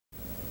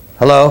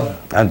Hello,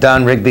 I'm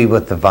Don Rigby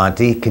with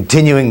Avanti,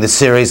 continuing the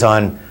series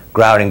on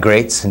grouting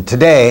grates, and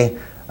today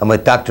I'm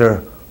with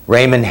Dr.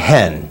 Raymond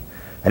Henn,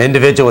 an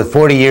individual with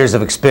 40 years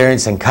of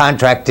experience in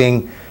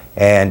contracting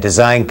and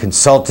design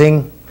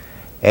consulting,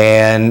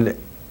 and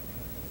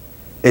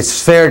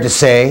it's fair to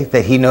say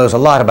that he knows a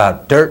lot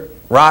about dirt,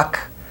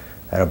 rock,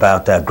 and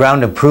about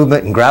ground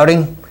improvement and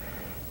grouting.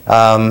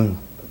 I'd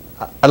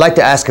like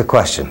to ask a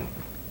question.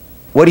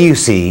 What do you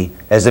see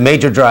as the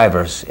major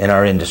drivers in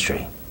our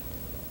industry?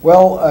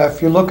 Well,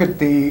 if you look at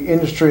the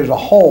industry as a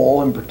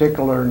whole, in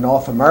particular in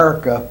North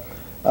America,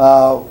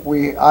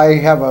 I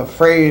have a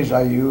phrase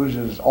I use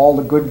is all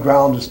the good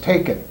ground is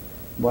taken.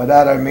 By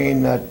that I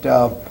mean that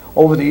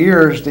over the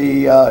years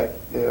the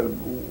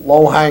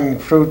low-hanging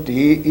fruit, the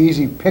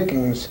easy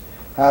pickings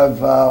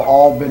have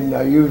all been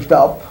used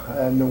up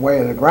in the way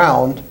of the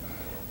ground.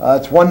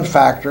 It's one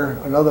factor.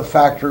 Another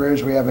factor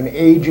is we have an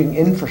aging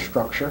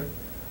infrastructure,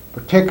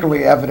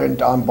 particularly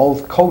evident on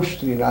both coasts of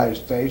the United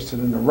States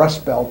and in the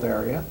Rust Belt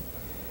area.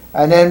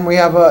 And then we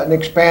have an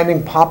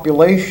expanding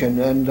population,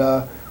 and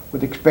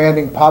with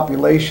expanding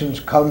populations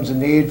comes a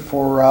need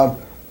for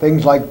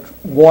things like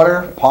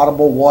water,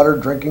 potable water,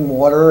 drinking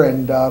water,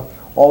 and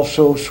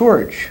also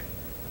sewerage.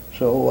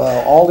 So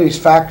all these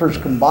factors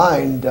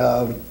combined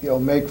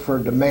make for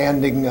a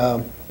demanding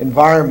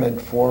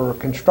environment for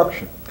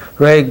construction.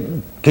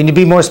 Ray, can you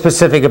be more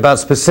specific about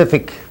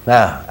specific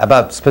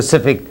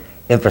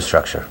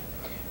infrastructure?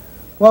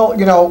 Well,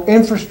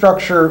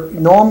 infrastructure,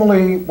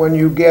 normally when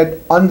you get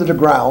under the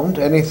ground,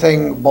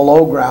 anything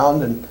below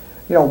ground, and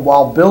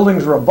while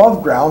buildings are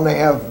above ground, they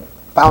have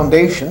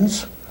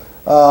foundations.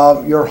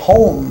 Your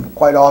home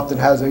quite often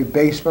has a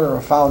basement or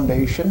a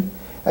foundation,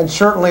 and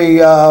certainly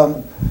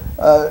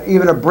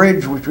even a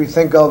bridge, which we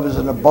think of as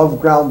an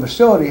above ground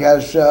facility,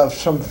 has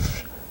some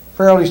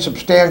fairly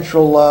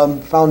substantial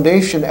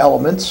foundation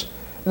elements.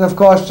 And of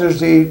course there's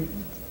the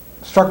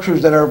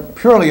structures that are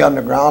purely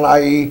underground,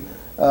 i.e.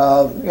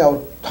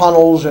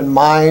 Tunnels and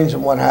mines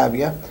and what have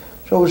you.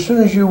 So as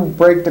soon as you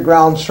break the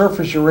ground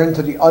surface, you're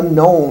into the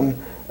unknown,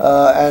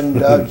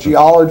 and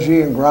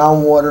geology and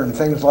groundwater and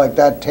things like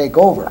that take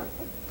over.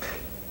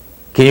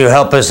 Can you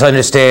help us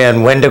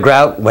understand when to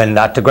grout, when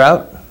not to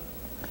grout?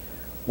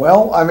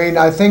 Well,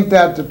 I think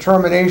that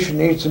determination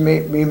needs to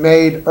be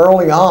made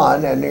early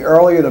on, and the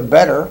earlier the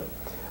better.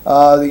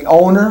 The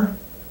owner,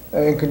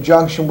 in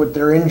conjunction with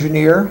their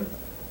engineer,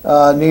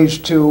 needs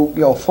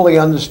to fully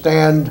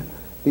understand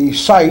the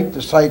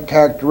site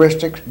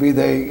characteristics, be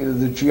they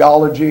the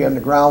geology and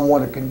the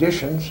groundwater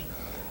conditions,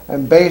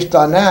 and based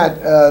on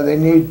that, they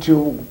need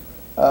to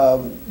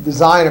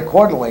design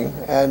accordingly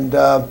and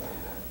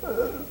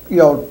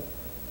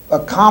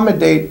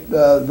accommodate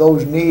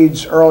those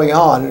needs early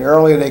on. And the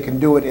earlier they can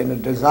do it in the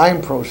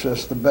design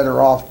process, the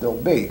better off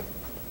they'll be.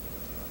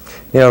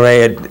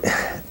 Ray,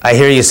 I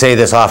hear you say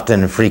this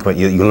often and frequent.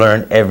 You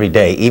learn every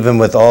day, even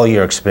with all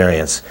your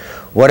experience.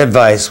 What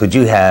advice would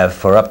you have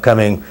for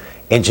upcoming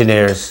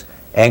engineers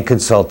and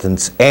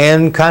consultants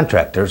and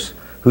contractors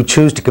who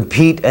choose to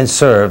compete and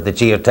serve the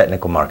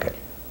geotechnical market?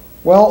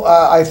 Well,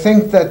 I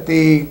think that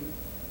the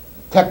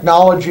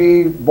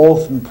technology,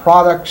 both in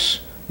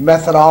products,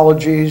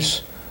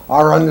 methodologies,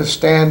 our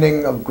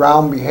understanding of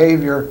ground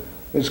behavior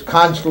is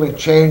constantly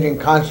changing,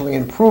 constantly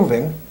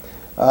improving.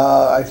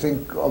 I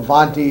think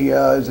Avanti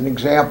is an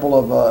example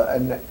of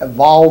an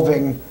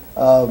evolving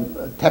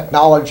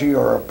technology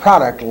or a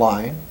product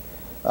line.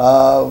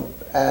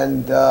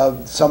 And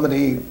some of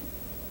the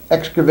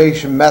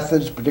excavation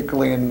methods,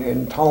 particularly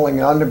in tunneling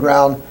and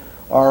underground,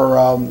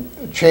 are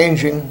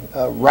changing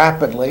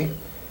rapidly.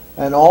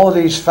 And all of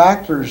these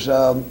factors,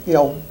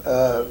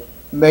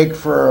 make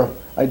for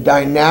a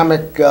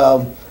dynamic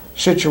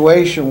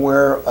situation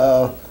where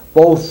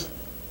both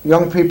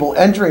young people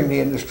entering the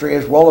industry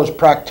as well as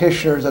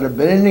practitioners that have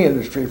been in the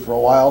industry for a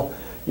while,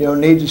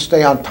 need to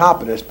stay on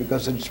top of this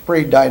because it's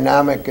pretty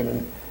dynamic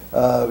and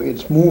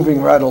it's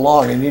moving right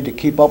along. You need to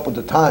keep up with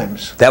the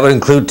times. That would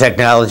include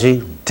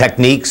technology,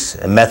 techniques,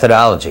 and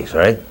methodologies,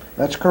 right?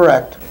 That's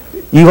correct.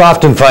 You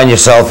often find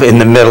yourself in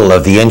the middle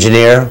of the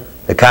engineer,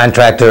 the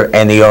contractor,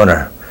 and the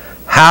owner.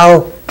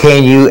 How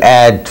can you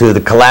add to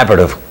the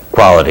collaborative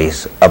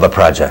qualities of a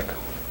project?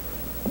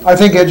 I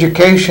think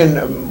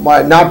education,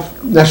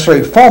 not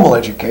necessarily formal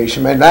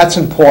education, that's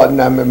important,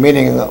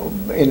 meaning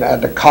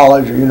at the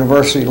college or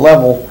university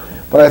level,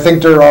 but I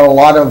think there are a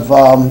lot of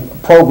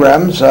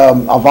programs.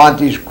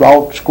 Avanti's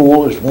Grout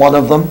School is one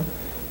of them.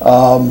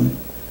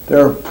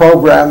 There are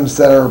programs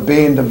that are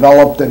being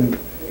developed and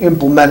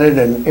implemented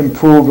and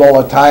improved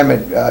all the time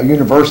at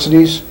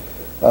universities.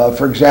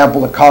 For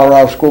example, the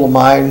Colorado School of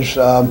Mines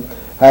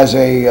has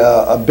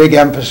a big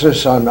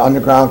emphasis on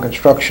underground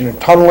construction and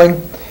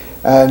tunneling,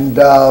 and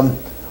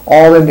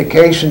all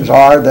indications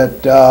are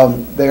that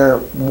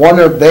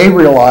they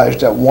realize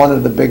that one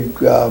of the big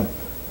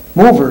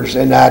movers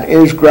in that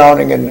is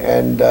grouting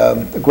and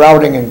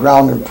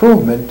ground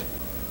improvement.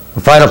 A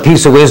final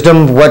piece of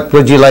wisdom, what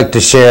would you like to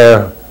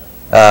share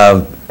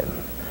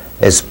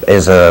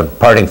as a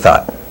parting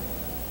thought?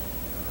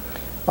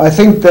 I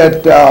think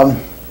that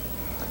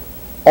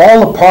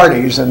all the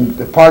parties and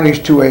the parties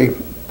to a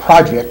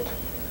project,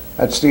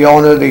 that's the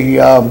owner,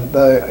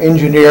 the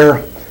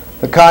engineer,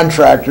 the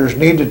contractors,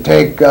 need to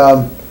take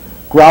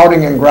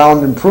grouting and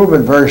ground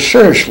improvement very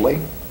seriously.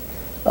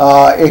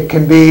 It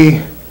can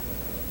be,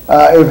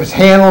 if it's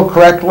handled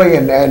correctly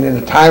and in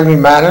a timely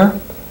manner,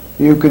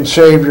 you can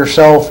save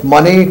yourself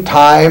money,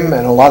 time,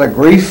 and a lot of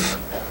grief.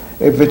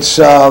 If it's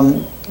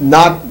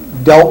not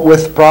dealt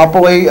with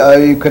properly,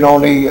 you can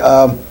only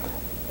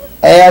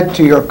add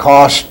to your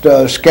cost,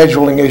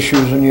 scheduling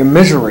issues, and your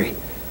misery.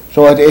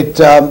 So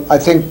I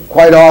think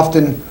quite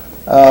often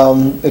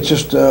it's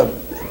just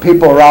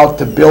people are out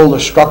to build a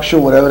structure,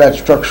 whatever that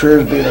structure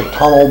is, be it a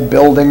tunnel,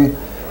 building,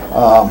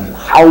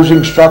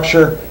 housing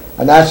structure,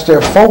 and that's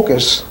their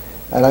focus.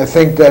 And I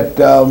think that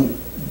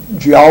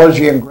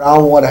geology and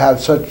groundwater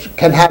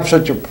can have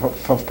such a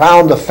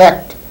profound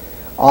effect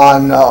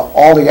on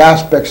all the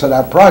aspects of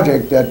that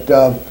project that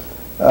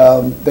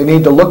they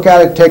need to look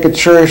at it, take it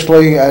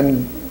seriously,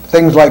 and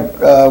things like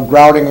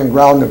grouting and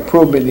ground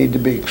improvement need to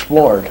be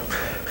explored.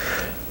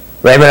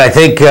 Raymond, I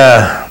think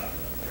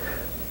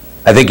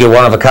you're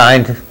one of a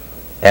kind,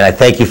 and I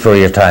thank you for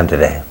your time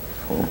today.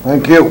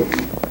 Thank you.